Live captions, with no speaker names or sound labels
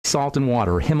salt and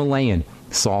water, or Himalayan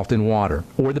salt and water,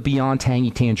 or the Beyond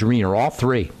Tangy Tangerine, or all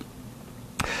three.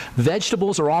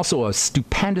 Vegetables are also a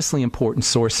stupendously important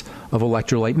source of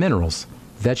electrolyte minerals.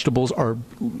 Vegetables are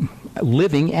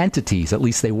living entities, at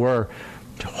least they were,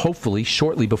 hopefully,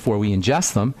 shortly before we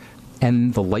ingest them,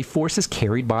 and the life force is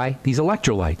carried by these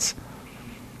electrolytes.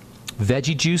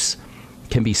 Veggie juice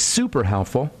can be super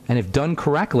helpful, and if done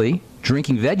correctly,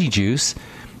 drinking veggie juice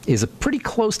is a pretty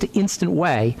close to instant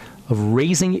way of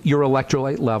raising your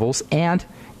electrolyte levels and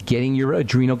getting your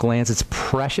adrenal glands its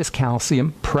precious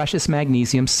calcium, precious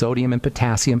magnesium, sodium, and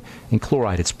potassium, and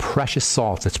chloride. It's precious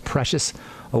salts. It's precious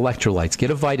electrolytes.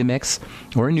 Get a Vitamix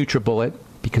or a NutriBullet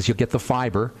because you'll get the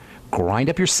fiber. Grind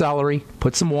up your celery,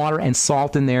 put some water and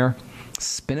salt in there,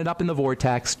 spin it up in the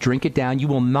vortex, drink it down. You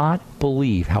will not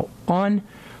believe how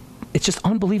it's just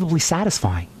unbelievably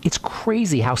satisfying. It's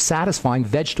crazy how satisfying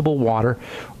vegetable water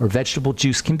or vegetable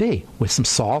juice can be with some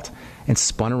salt and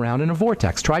spun around in a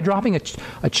vortex. Try dropping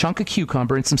a chunk of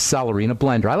cucumber and some celery in a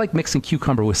blender. I like mixing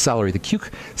cucumber with celery. The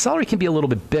celery can be a little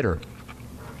bit bitter.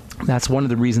 That's one of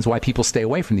the reasons why people stay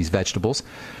away from these vegetables.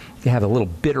 They have a little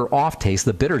bitter off taste.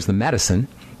 The bitter is the medicine,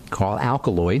 called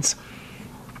alkaloids.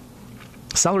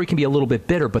 Celery can be a little bit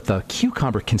bitter, but the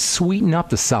cucumber can sweeten up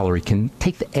the celery, can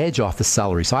take the edge off the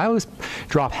celery. So I always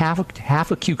drop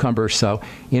half a cucumber or so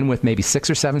in with maybe 6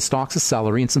 or 7 stalks of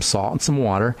celery and some salt and some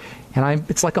water, and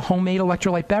it's like a homemade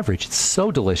electrolyte beverage. It's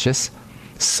so delicious,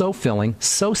 so filling,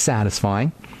 so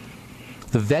satisfying.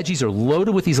 The veggies are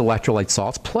loaded with these electrolyte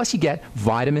salts, plus you get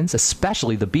vitamins,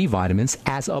 especially the B vitamins,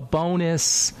 as a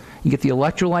bonus. You get the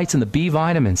electrolytes and the B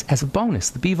vitamins as a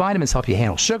bonus. The B vitamins help you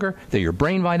handle sugar. They're your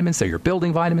brain vitamins. They're your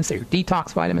building vitamins. They're your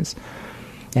detox vitamins.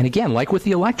 And again, like with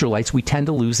the electrolytes, we tend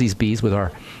to lose these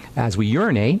Bs as we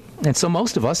urinate. And so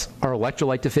most of us are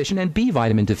electrolyte deficient and B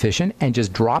vitamin deficient. And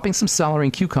just dropping some celery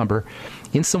and cucumber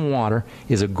in some water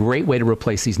is a great way to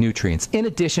replace these nutrients. In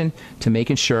addition to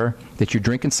making sure that you're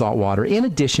drinking salt water, in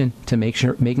addition to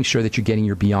making sure that you're getting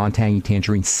your Beyond Tangy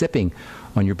Tangerine, sipping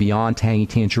on your Beyond Tangy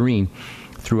Tangerine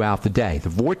throughout the day. The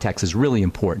vortex is really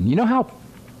important. You know how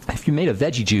if you made a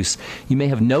veggie juice, you may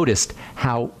have noticed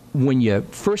how when you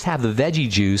first have the veggie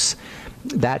juice,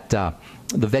 that the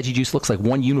veggie juice looks like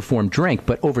one uniform drink,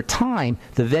 but over time,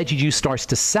 the veggie juice starts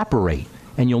to separate.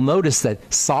 And you'll notice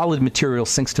that solid material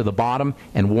sinks to the bottom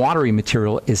and watery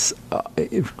material is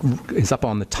up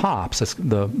on the top.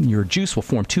 So your juice will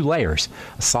form 2 layers,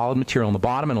 a solid material on the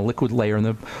bottom and a liquid layer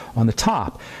on the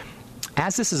top.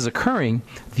 As this is occurring,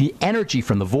 the energy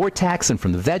from the vortex and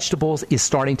from the vegetables is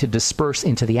starting to disperse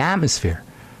into the atmosphere.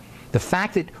 The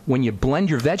fact that when you blend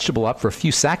your vegetable up for a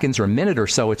few seconds or a minute or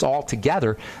so, it's all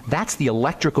together, that's the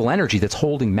electrical energy that's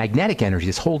holding, magnetic energy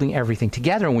that's holding everything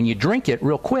together. And when you drink it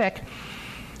real quick,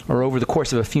 or over the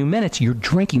course of a few minutes, you're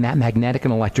drinking that magnetic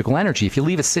and electrical energy. If you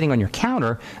leave it sitting on your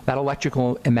counter, that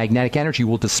electrical and magnetic energy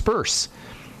will disperse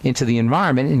into the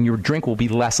environment, and your drink will be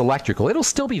less electrical. It'll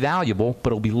still be valuable, but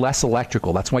it'll be less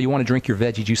electrical. That's why you want to drink your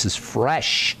veggie juices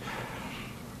fresh.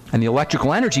 And the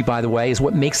electrical energy, by the way, is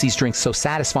what makes these drinks so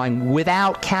satisfying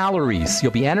without calories.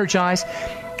 You'll be energized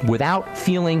without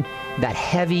feeling that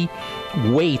heavy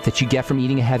weight that you get from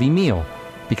eating a heavy meal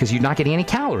because you're not getting any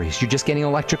calories. You're just getting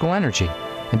electrical energy.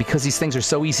 And because these things are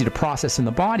so easy to process in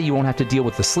the body, you won't have to deal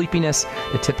with the sleepiness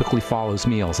that typically follows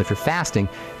meals. If you're fasting,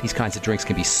 these kinds of drinks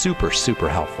can be super, super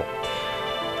helpful.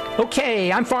 Okay,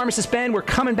 I'm Pharmacist Ben. We're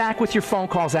coming back with your phone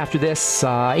calls after this.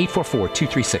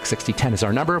 844-236-6010 is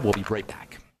our number. We'll be right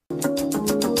back.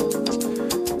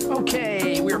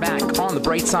 Okay, we're back on the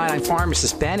bright side. I'm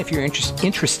Pharmacist Ben. If you're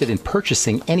interested in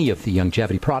purchasing any of the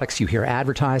longevity products you hear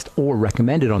advertised or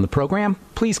recommended on the program,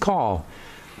 please call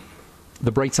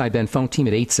the Brightside Ben phone team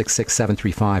at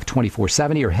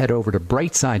 866-735-2470 or head over to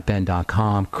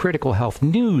brightsideben.com,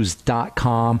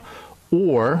 criticalhealthnews.com,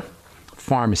 or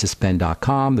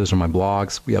pharmacistben.com. Those are my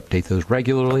blogs. We update those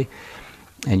regularly.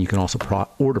 And you can also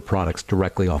order products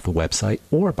directly off the website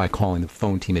or by calling the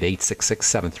phone team at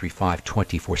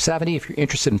 866-735-2470. If you're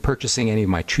interested in purchasing any of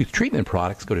my Truth Treatment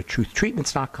products, go to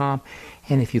truthtreatments.com.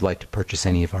 And if you'd like to purchase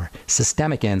any of our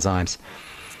systemic enzymes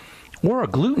or our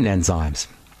gluten enzymes,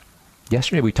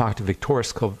 yesterday we talked to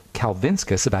Victoris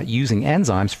Kalvinskis about using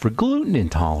enzymes for gluten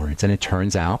intolerance, and it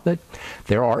turns out that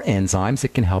there are enzymes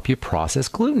that can help you process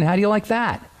gluten. How do you like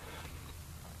that?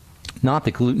 Not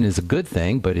that gluten is a good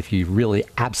thing, but if you really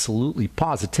absolutely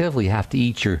positively have to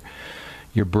eat your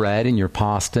bread and your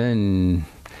pasta and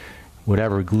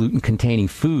whatever gluten-containing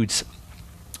foods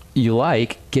you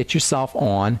like, get yourself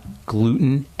on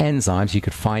gluten enzymes. You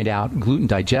could find out gluten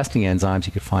digesting enzymes.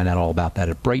 You could find out all about that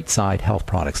at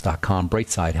brightsidehealthproducts.com,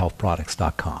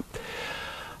 brightsidehealthproducts.com.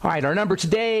 All right, our number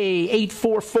today,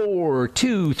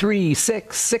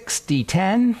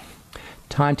 844-236-6010.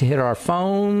 Time to hit our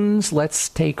phones. Let's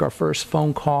take our first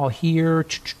phone call here.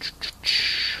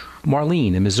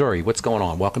 Marlene in Missouri, what's going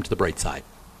on? Welcome to the Bright Side.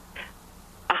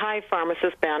 Hi,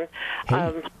 Pharmacist Ben.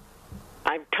 Hey.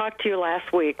 I talked to you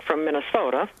last week from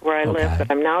Minnesota, where I live,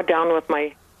 but I'm now down with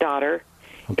my daughter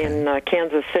in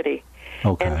Kansas City.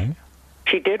 Okay. And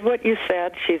she did what you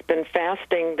said. She's been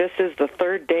fasting. This is the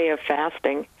third day of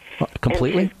fasting.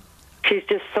 Completely? She's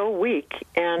just so weak,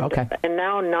 and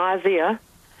now nausea.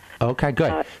 Okay,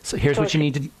 good. So here's what you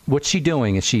need to. What's she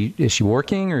doing? Is she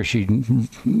working, or is she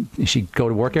go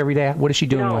to work every day? What is she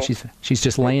doing while she's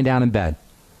just laying down in bed?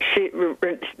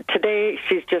 Today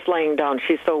she's just laying down.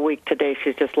 She's so weak today.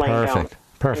 She's just laying down.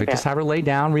 Perfect. Just have her lay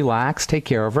down, relax, take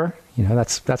care of her. You know,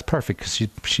 that's perfect because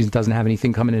she doesn't have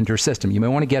anything coming into her system. You may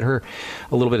want to get her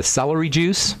a little bit of celery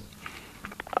juice.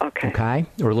 Okay.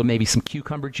 Or maybe some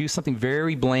cucumber juice, something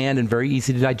very bland and very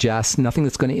easy to digest, nothing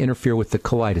that's going to interfere with the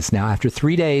colitis. Now, after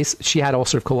 3 days, she had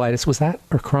ulcerative colitis. Was that,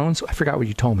 or Crohn's? I forgot what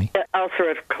you told me.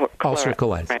 Ulcerative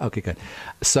colitis. Right. Okay, good.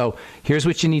 So here's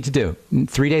what you need to do.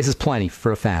 3 days is plenty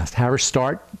for a fast. Have her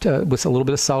start with a little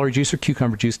bit of celery juice or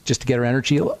cucumber juice just to get her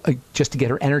energy,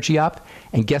 up.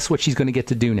 And guess what she's going to get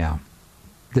to do now?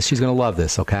 She's going to love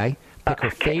this, okay? Pick her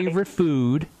favorite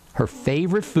food,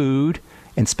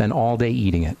 and spend all day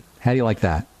eating it. How do you like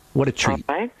that? What a treat.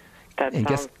 Okay.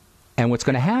 And what's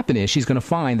going to happen is she's going to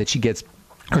find that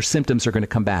her symptoms are going to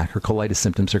come back. Her colitis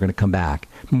symptoms are going to come back,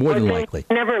 more than likely.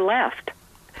 Never left.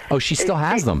 Oh, she still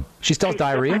has them. She still has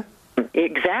diarrhea?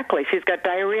 Exactly. She's got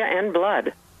diarrhea and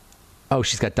blood. Oh,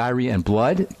 she's got diarrhea and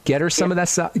blood? Get her some of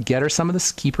that. Get her some of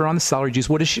this. Keep her on the celery juice.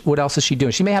 What else is she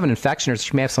doing? She may have an infection, or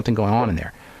she may have something going on in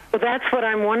there. Well, that's what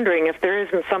I'm wondering, if there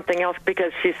isn't something else,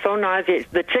 because she's so nauseous.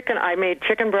 I made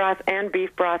chicken broth and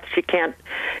beef broth.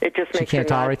 It just makes her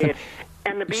nauseous.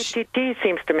 And the BTT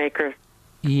seems to make her.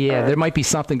 Yeah, there might be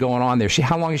something going on there.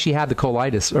 How long has she had the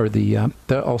colitis, or the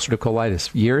ulcerative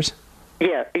colitis? Years?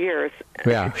 Yeah, years.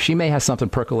 Yeah, she may have something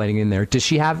percolating in there. Is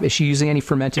she using any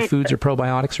fermented foods or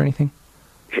probiotics or anything?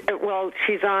 Well,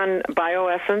 she's on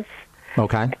bioessence.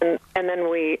 Okay.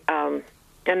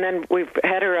 And then we've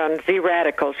had her on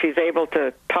Z-Radical. She's able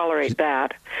to tolerate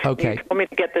that. Okay. You told me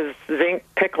to get the zinc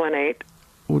picolinate.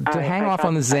 Hang off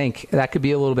on the zinc. That could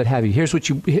be a little bit heavy.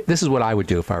 This is what I would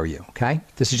do if I were you, okay?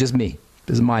 This is just me.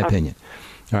 This is my opinion.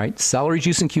 All right? Celery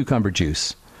juice and cucumber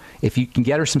juice. If you can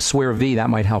get her some Swear V,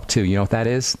 that might help too. You know what that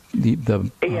is?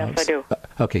 Yes, I do.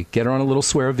 Okay, get her on a little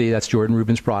Swear V. That's Jordan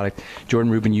Rubin's product.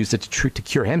 Jordan Rubin used it to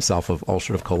cure himself of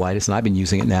ulcerative colitis, and I've been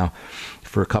using it now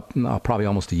for probably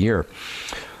almost a year.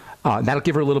 That'll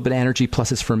give her a little bit of energy,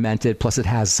 plus it's fermented, plus it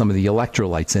has some of the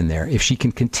electrolytes in there. If she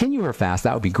can continue her fast,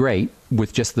 that would be great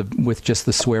with just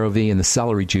the Swear V and the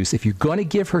celery juice. If you're going to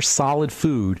give her solid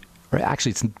food, or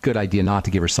actually it's a good idea not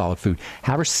to give her solid food,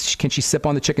 can she sip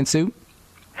on the chicken soup?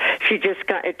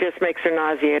 It just makes her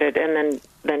nauseated, and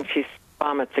then she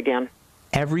vomits again.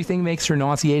 Everything makes her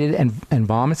nauseated and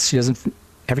vomits.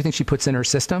 Everything she puts in her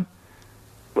system.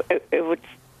 It would.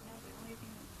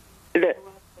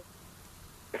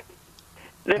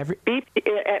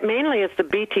 Mainly it's the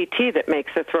BTT that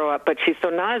makes her throw up, but she's so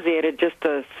nauseated, just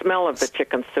the smell of the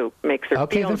chicken soup makes her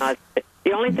feel nauseated.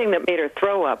 The only thing that made her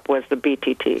throw up was the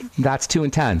BTT. That's too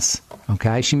intense.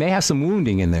 Okay, she may have some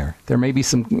wounding in there. There may be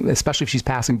some, especially if she's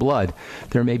passing blood.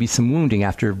 There may be some wounding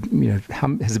after.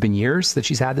 Has it been years that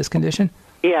she's had this condition?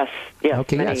 Yes.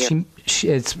 Okay. Yes.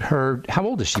 How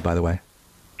old is she, by the way?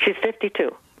 She's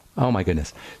 52. Oh my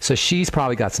goodness. So she's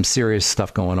probably got some serious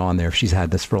stuff going on there. If she's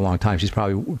had this for a long time, she's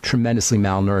probably tremendously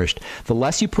malnourished. The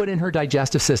less you put in her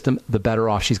digestive system, the better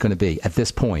off she's going to be at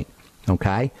this point.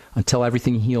 Okay, until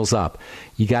everything heals up,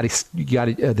 you got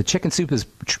to. The chicken soup is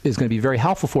going to be very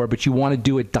helpful for her, but you want to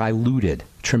do it diluted,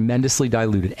 tremendously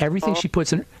diluted. Everything she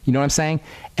puts in, you know what I'm saying?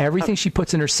 Everything she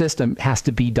puts in her system has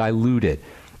to be diluted.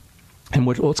 And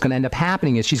what's going to end up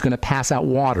happening is she's going to pass out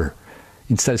water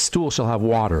instead of stool. She'll have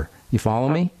water. You follow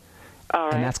me? All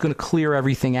right. And that's going to clear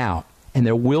everything out. And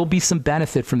there will be some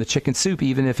benefit from the chicken soup,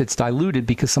 even if it's diluted,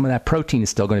 because some of that protein is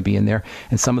still going to be in there,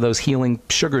 and some of those healing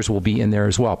sugars will be in there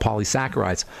as well.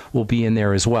 Polysaccharides will be in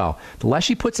there as well. The less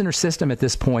she puts in her system at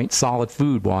this point, solid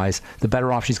food-wise, the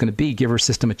better off she's going to be. Give her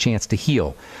system a chance to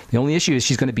heal. The only issue is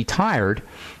she's going to be tired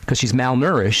because she's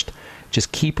malnourished.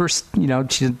 Just keep her,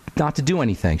 she's not to do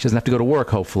anything. She doesn't have to go to work,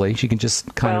 hopefully. She can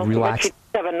just kind of relax. She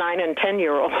have a 9 and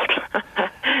 10-year-old.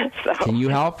 So. Can you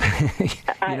help?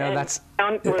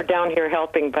 We're down here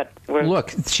helping, but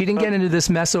look, she didn't get into this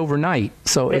mess overnight,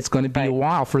 so it's going to be a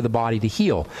while for the body to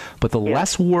heal. But the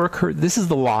less work this is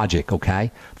the logic,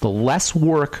 okay? The less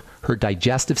work her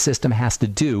digestive system has to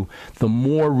do, the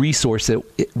more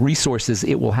resources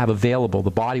it will have available,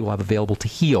 the body will have available to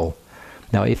heal.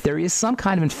 Now, if there is some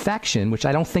kind of infection, which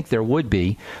I don't think there would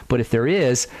be, but if there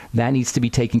is, that needs to be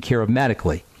taken care of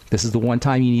medically. This is the one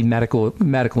time you need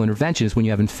medical intervention is when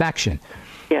you have infection.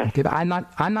 Yeah. Okay, but I'm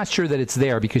not sure that it's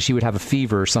there because she would have a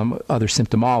fever or some other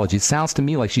symptomology. It sounds to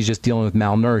me like she's just dealing with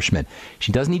malnourishment.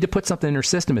 She does need to put something in her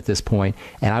system at this point,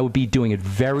 and I would be doing it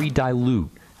very dilute.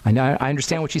 I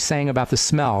understand what she's saying about the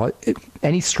smell.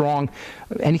 Any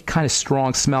kind of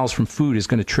strong smells from food is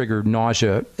going to trigger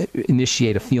nausea,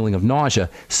 initiate a feeling of nausea.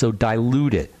 So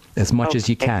dilute it as much as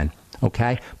you can.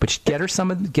 Okay, but get her some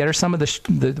of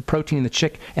the protein in the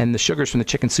chicken, and the sugars from the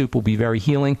chicken soup will be very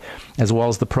healing, as well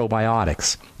as the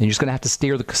probiotics. And you're just going to have to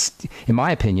steer in my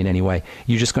opinion anyway,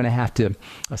 you're just going to have to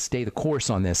stay the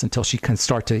course on this until she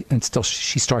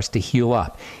starts to heal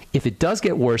up. If it does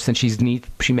get worse, then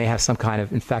she may have some kind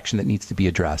of infection that needs to be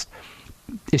addressed.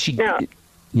 Is she? Now,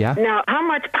 yeah. Now, how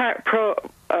much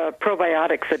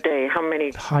probiotics a day? How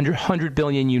many? 100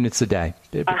 billion units a day.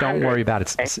 But don't worry about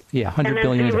it. Okay. Yeah, 100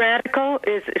 billion. And Z-radical,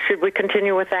 should we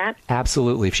continue with that?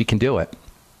 Absolutely, if she can do it.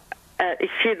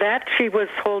 She was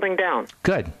holding down.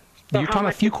 Good. So you're talking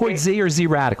about Fucoid Z or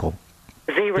Z-radical?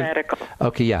 Z-radical.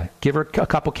 Okay, yeah. Give her a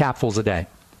couple capfuls a day.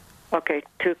 Okay,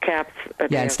 2 caps a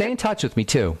day. Yeah, and stay in touch with me,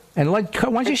 too. And why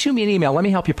don't you shoot me an email? Let me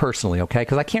help you personally, okay?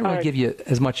 Because I can't really give you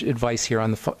as much advice here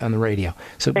on the radio.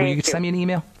 So will you send me an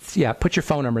email? Yeah, put your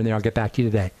phone number in there. I'll get back to you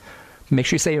today. Make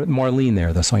sure you say Marlene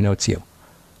there, though, so I know it's you.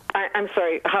 I'm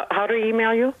sorry. How do I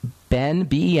email you? Ben,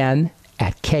 B-E-N,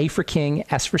 at K for King,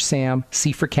 S for Sam,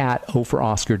 C for Cat, O for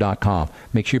Oscar.com.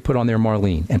 Make sure you put on there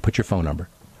Marlene and put your phone number.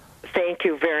 Thank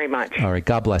you very much. All right.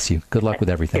 God bless you. Good luck with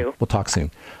everything. We'll talk soon.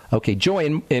 Okay.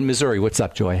 Joy in Missouri. What's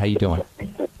up, Joy? How you doing?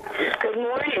 Good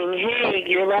morning. Hey,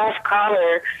 your last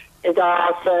caller is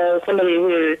also somebody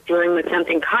who's dealing with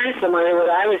something kind of similar to what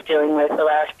I was dealing with the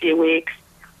last few weeks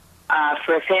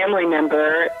for a family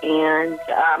member. And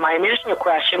my initial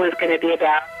question was going to be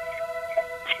about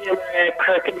turmeric,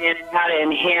 curcumin, and how to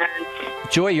enhance.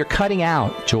 Joy, you're cutting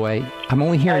out, Joy. I'm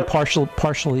only hearing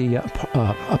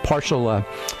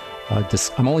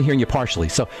I'm only hearing you partially.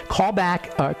 So call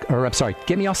back, or I'm sorry,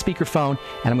 get me off speakerphone,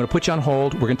 and I'm going to put you on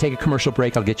hold. We're going to take a commercial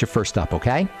break. I'll get you first up,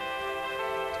 okay?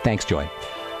 Thanks, Joy.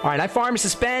 All right, I'm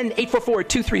Pharmacist Ben.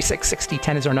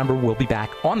 844-236-6010 is our number. We'll be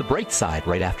back on the bright side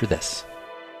right after this.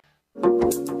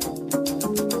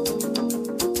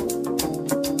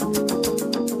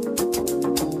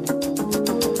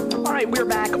 All right, we're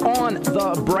back on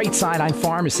the bright side. I'm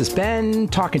Pharmacist Ben,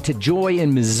 talking to Joy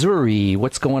in Missouri.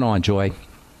 What's going on, Joy?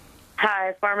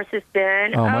 Hi, Pharmacist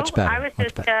Ben. Oh, much better. I was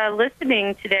just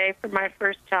listening today for my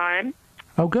first time.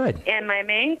 Oh, good. And my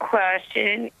main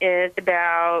question is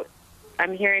about,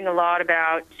 I'm hearing a lot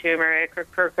about turmeric or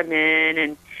curcumin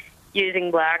and using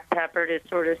black pepper to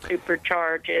sort of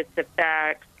supercharge its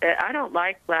effects. I don't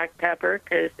like black pepper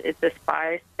because it's a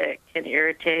spice that can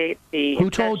irritate the Who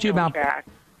told you about tract.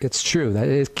 It's true that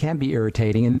it can be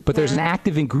irritating, but there's an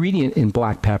active ingredient in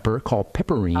black pepper called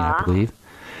piperine, I believe,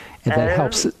 and that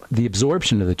helps the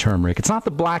absorption of the turmeric. It's not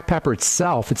the black pepper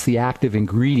itself; it's the active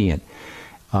ingredient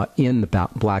in the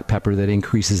black pepper that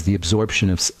increases the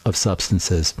absorption of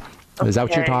substances. Okay. Is that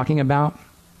what you're talking about?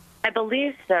 I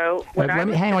believe so.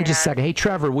 Hang on just a second. Hey,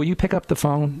 Trevor, will you pick up the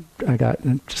phone?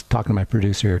 I'm just talking to my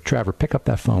producer here. Trevor, pick up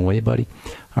that phone, will you, buddy?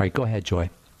 All right, go ahead,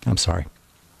 Joy. I'm sorry.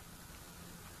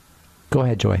 Go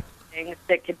ahead, Joy. Things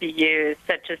that could be used,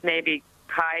 such as maybe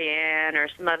cayenne or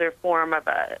some other form of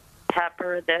a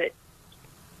pepper that,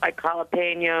 like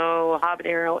jalapeno,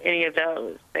 habanero, any of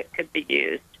those that could be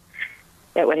used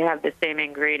that would have the same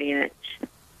ingredient.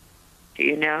 Do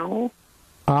you know?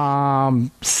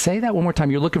 Say that one more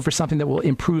time. You're looking for something that will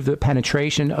improve the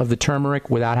penetration of the turmeric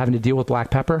without having to deal with black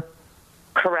pepper?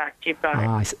 Correct. You've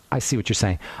got it. I see what you're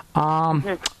saying.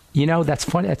 You know, that's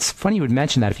funny. It's funny you would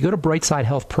mention that. If you go to Brightside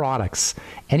Health Products,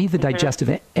 any of the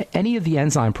digestive, any of the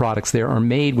enzyme products there are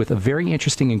made with a very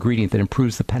interesting ingredient that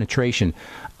improves the penetration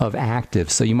of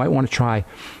actives. So you might want to try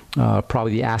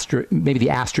probably the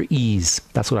Astra Ease.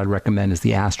 That's what I'd recommend is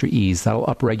the Astra Ease. That'll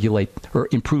upregulate or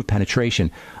improve penetration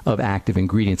of active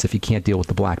ingredients if you can't deal with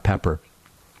the black pepper.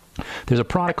 There's a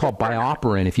product called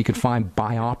Bioperin. If you could find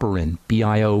Bioperin,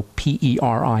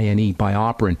 Bioperine,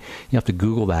 Bioperin, you have to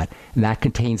Google that. And that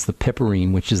contains the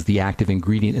piperine, which is the active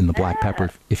ingredient in the black pepper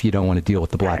if you don't want to deal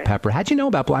with the black pepper. How'd you know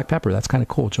about black pepper? That's kind of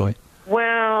cool, Joy.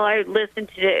 Well, I listened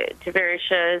to various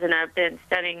shows, and I've been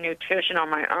studying nutrition on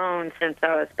my own since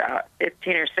I was about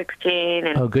 15 or 16.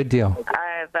 And good deal.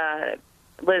 I've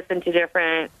listened to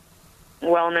different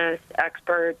wellness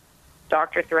experts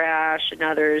Dr. Thrash and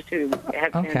others who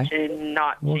have mentioned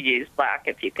not to use black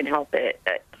if you can help it.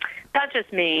 But that's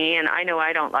just me, and I know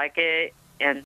I don't like it.